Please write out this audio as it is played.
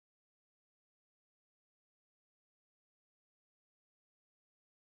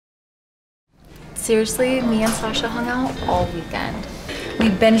Seriously, me and Sasha hung out all weekend. We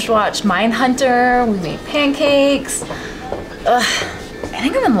binge watched Mindhunter, we made pancakes. Ugh, I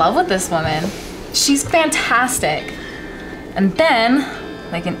think I'm in love with this woman. She's fantastic. And then,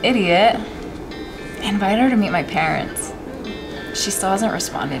 like an idiot, I invited her to meet my parents. She still hasn't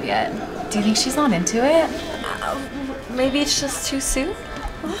responded yet. Do you think she's not into it? Maybe it's just too soon?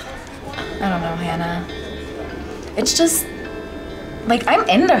 I don't know, Hannah. It's just, like, I'm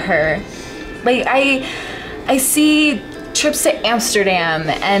into her. Like, I see trips to Amsterdam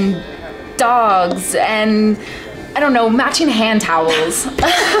and dogs and, I don't know, matching hand towels.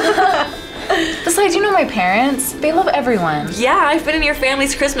 Besides, you know my parents, they love everyone. Yeah, I've been in your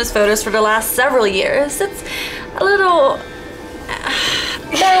family's Christmas photos for the last several years. It's a little...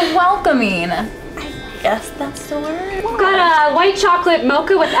 They're welcoming. I guess that's the word. We've got a white chocolate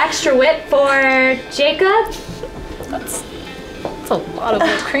mocha with extra whip for Jacob. That's a lot of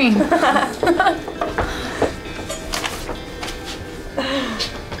whipped cream.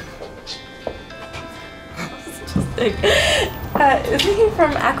 Isn't he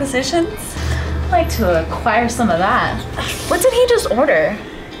from acquisitions? I'd like to acquire some of that. What did he just order?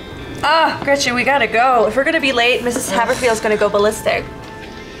 Gretchen, we gotta go. If we're gonna be late, Mrs. Haverfield's gonna go ballistic.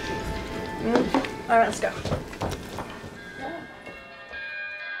 All right, let's go.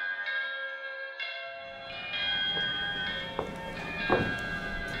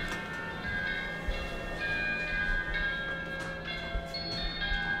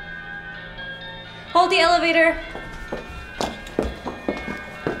 Hold the elevator.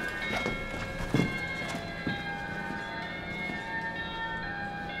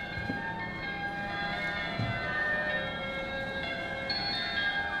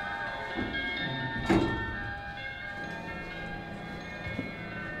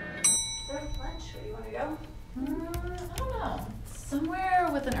 I don't know. Somewhere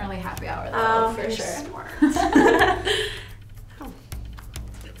with an early happy hour, though, Oh, for you're sure. smart.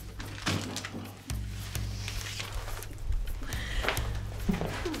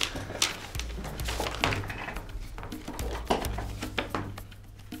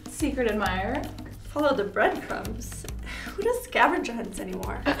 Secret admirer. Follow the breadcrumbs. Who does scavenger hunts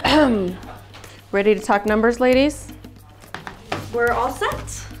anymore? Ready to talk numbers, ladies? We're all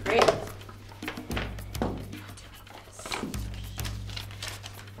set. Great.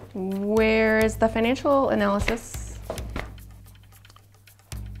 Where is the financial analysis?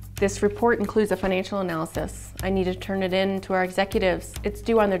 This report includes a financial analysis. I need to turn it in to our executives. It's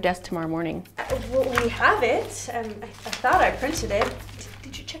due on their desk tomorrow morning. Well, we have it, and I thought I printed it.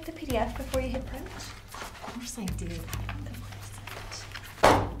 Did you check the PDF before you hit print? Of course I did.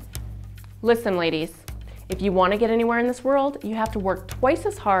 Listen, ladies, if you want to get anywhere in this world, you have to work twice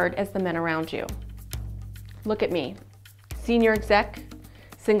as hard as the men around you. Look at me, senior exec,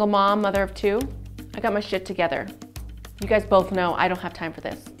 single mom, mother of two. I got my shit together. You guys both know I don't have time for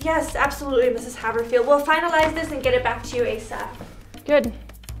this. Yes, absolutely, Mrs. Haverfield. We'll finalize this and get it back to you ASAP. Good.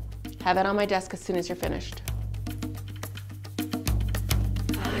 Have it on my desk as soon as you're finished.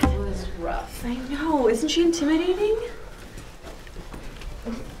 It was rough. I know, isn't she intimidating?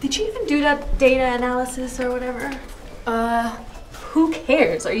 Did she even do that data analysis or whatever? Who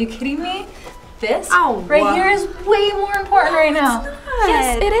cares? Are you kidding me? This Oh, right what? here is way more important right now.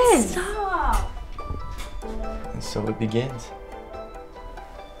 Yes, it is. Stop. And so it begins.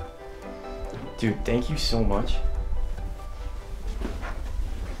 Dude, thank you so much.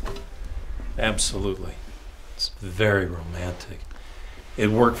 Absolutely. It's very romantic. It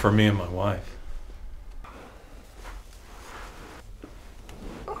worked for me and my wife.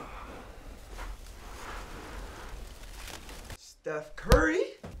 Steph Curry?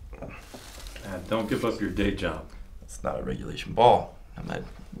 Don't give up your day job. It's not a regulation ball. I'm at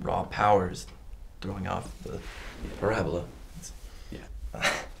raw powers throwing off the parabola. Yeah.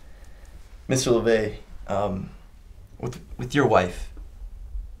 Mr. LeVay, with your wife,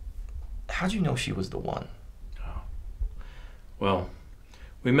 how'd you know she was the one? Oh. Well,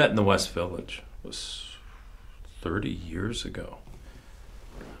 we met in the West Village. It was 30 years ago.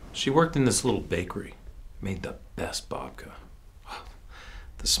 She worked in this little bakery. Made the best babka.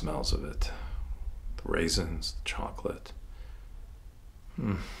 The smells of it. The raisins, the chocolate.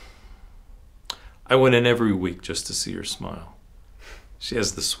 I went in every week just to see her smile. She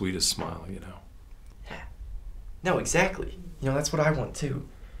has the sweetest smile, you know. Yeah. No, exactly. You know, that's what I want too.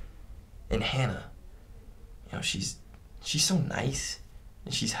 And Hannah, you know, she's so nice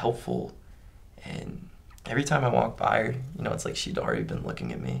and she's helpful. And every time I walk by her, you know, it's like she'd already been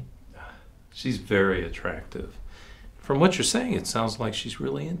looking at me. She's very attractive. From what you're saying, it sounds like she's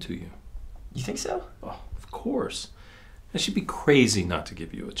really into you. You think so? Oh, of course. And she'd be crazy not to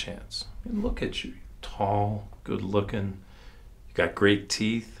give you a chance. I mean, look at you. Tall, good looking, you got great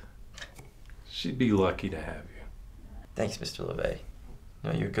teeth. She'd be lucky to have you. Thanks, Mr. LeVay. You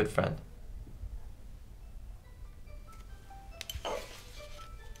know, you're a good friend.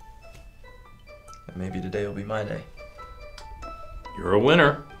 And maybe today will be my day. You're a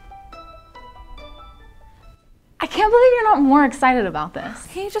winner. I can't believe you're not more excited about this.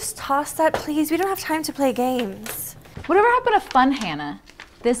 Can you just toss that, please? We don't have time to play games. Whatever happened to fun Hannah?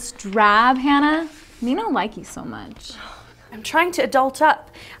 This drab Hannah? Me don't like you so much. I'm trying to adult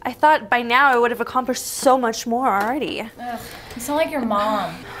up. I thought by now I would have accomplished so much more already. Ugh, you sound like your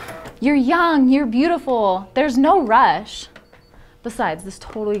mom. You're young, you're beautiful. There's no rush. Besides, this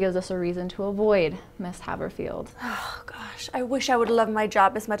totally gives us a reason to avoid Miss Haverfield. Oh gosh, I wish I would love my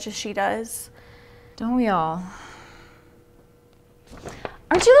job as much as she does. Don't we all?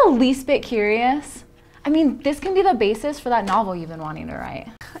 Aren't you the least bit curious? I mean, this can be the basis for that novel you've been wanting to write.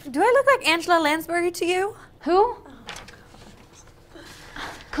 Do I look like Angela Lansbury to you? Who?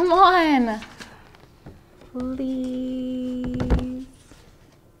 Come on. Please.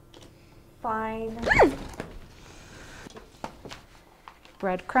 Fine.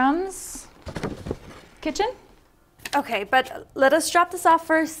 Breadcrumbs. Kitchen? Okay, but let us drop this off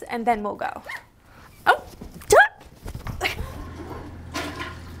first and then we'll go. Oh, duh!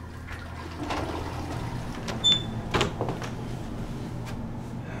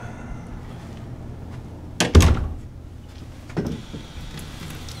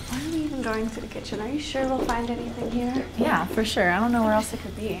 Why are we even going to the kitchen? Are you sure we'll find anything here? Yeah, for sure. I don't know where else it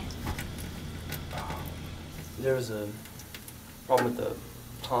could be. There was a problem with the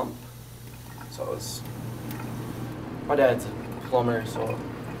pump, so my dad's a plumber, so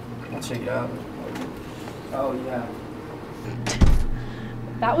I'll check it out. Oh, yeah.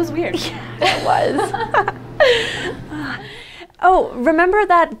 That was weird. It was. Oh, remember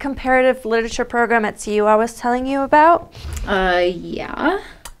that comparative literature program at CU I was telling you about? Yeah.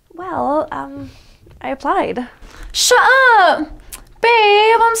 Well, I applied. Shut up!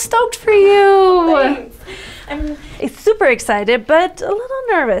 Babe, I'm stoked for you. Thanks. I'm super excited, but a little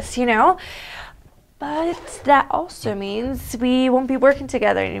nervous, you know? But that also means we won't be working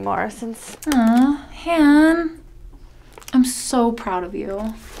together anymore since... Aw, Han. I'm so proud of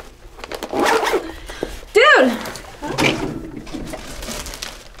you. Dude!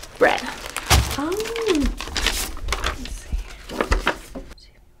 Bread. Oh. Let's see.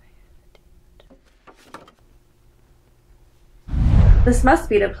 This must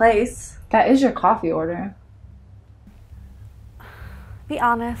be the place. That is your coffee order. Be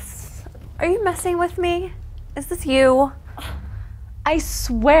honest. Are you messing with me? Is this you? I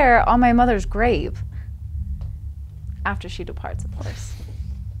swear on my mother's grave. After she departs, of course.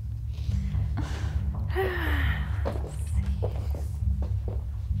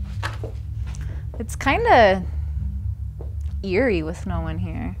 It's kind of eerie with no one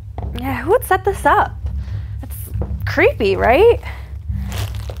here. Yeah, who would set this up? It's creepy, right?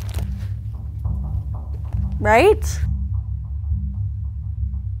 Right?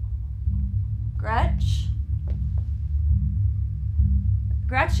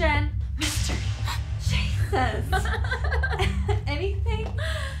 Gretchen? Mr. Jesus. Anything?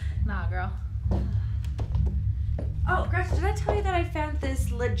 Nah, girl. Oh, Gretchen, did I tell you that I found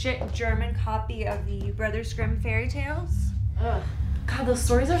this legit German copy of the Brothers Grimm fairy tales? Ugh. God, those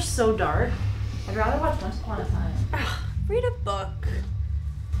stories are so dark. I'd rather watch Once Upon a Time. Ugh, read a book.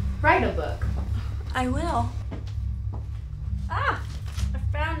 Write a book. I will. Ah, I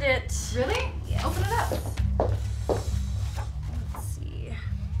found it. Really? Yeah. Open it up. Let's see.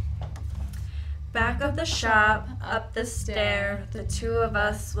 Back of the shop, up the stair, the two of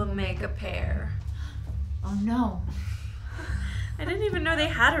us will make a pair. Oh no. I didn't even know they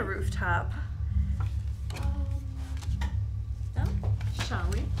had a rooftop. Oh, shall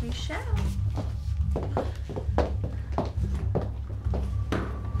we? We shall.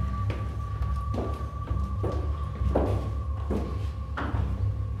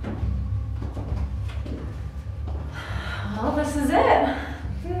 Well, this is it.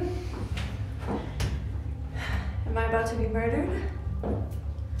 Am I about to be murdered?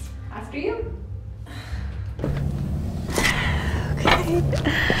 After you? Okay.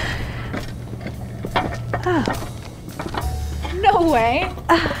 Oh. No way.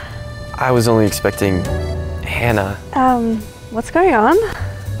 I was only expecting Hannah. What's going on?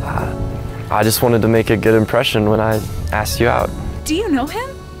 I just wanted to make a good impression when I asked you out. Do you know him?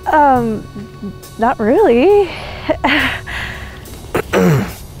 Not really.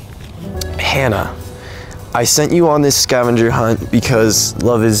 Hannah, I sent you on this scavenger hunt because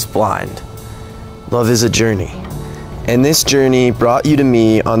love is blind. Love is a journey. And this journey brought you to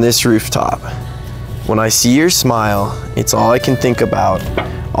me on this rooftop. When I see your smile, it's all I can think about,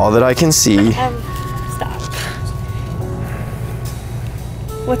 all that I can see. Stop.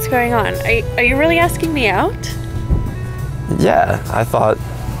 What's going on? Are you really asking me out? Yeah, I thought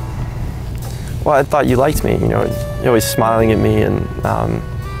you liked me. You know, you're always smiling at me, and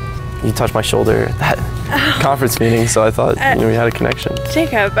you touched my shoulder at that conference meeting, so I thought we had a connection.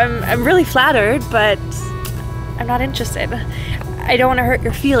 Jacob, I'm really flattered, but I'm not interested. I don't want to hurt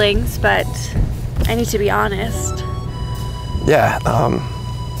your feelings, but I need to be honest. Yeah, a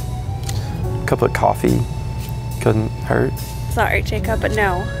cup of coffee couldn't hurt. Sorry, Jacob, but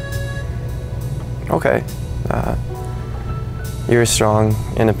no. Okay. You're a strong,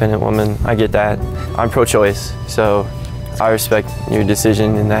 independent woman. I get that. I'm pro-choice, so I respect your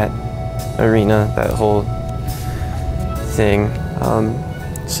decision in that arena, that whole thing.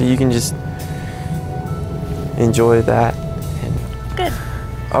 So you can just enjoy that. Good.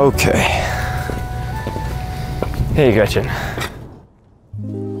 Okay. Hey, Gretchen.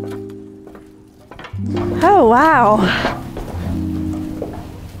 Oh, wow.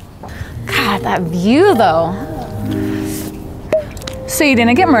 God, that view though. So you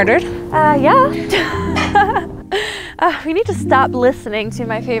didn't get murdered? Yeah. We need to stop listening to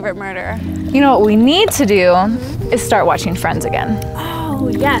my favorite murder. You know what we need to do is start watching Friends again. Oh,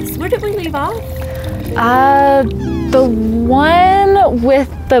 yes. Where did we leave off? The one with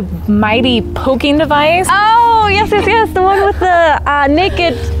the mighty poking device. Oh, yes. The one with the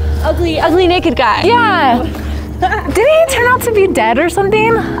naked, ugly naked guy. Yeah. Did he turn out to be dead or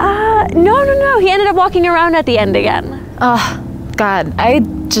something? No. He ended up walking around at the end again. Oh, God, I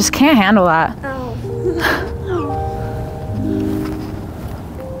just can't handle that.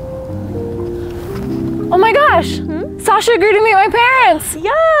 Oh my gosh, Sasha agreed to meet my parents.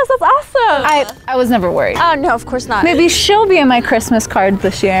 Yes, that's awesome. I was never worried. Oh, no, of course not. Maybe she'll be in my Christmas card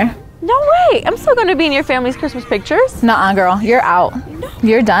this year. No way. I'm still going to be in your family's Christmas pictures. Nuh-uh, girl, you're out.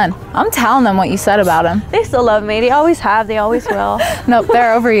 You're done. I'm telling them what you said about him. They still love me. They always have. They always will. Nope,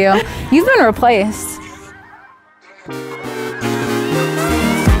 they're over you. You've been replaced.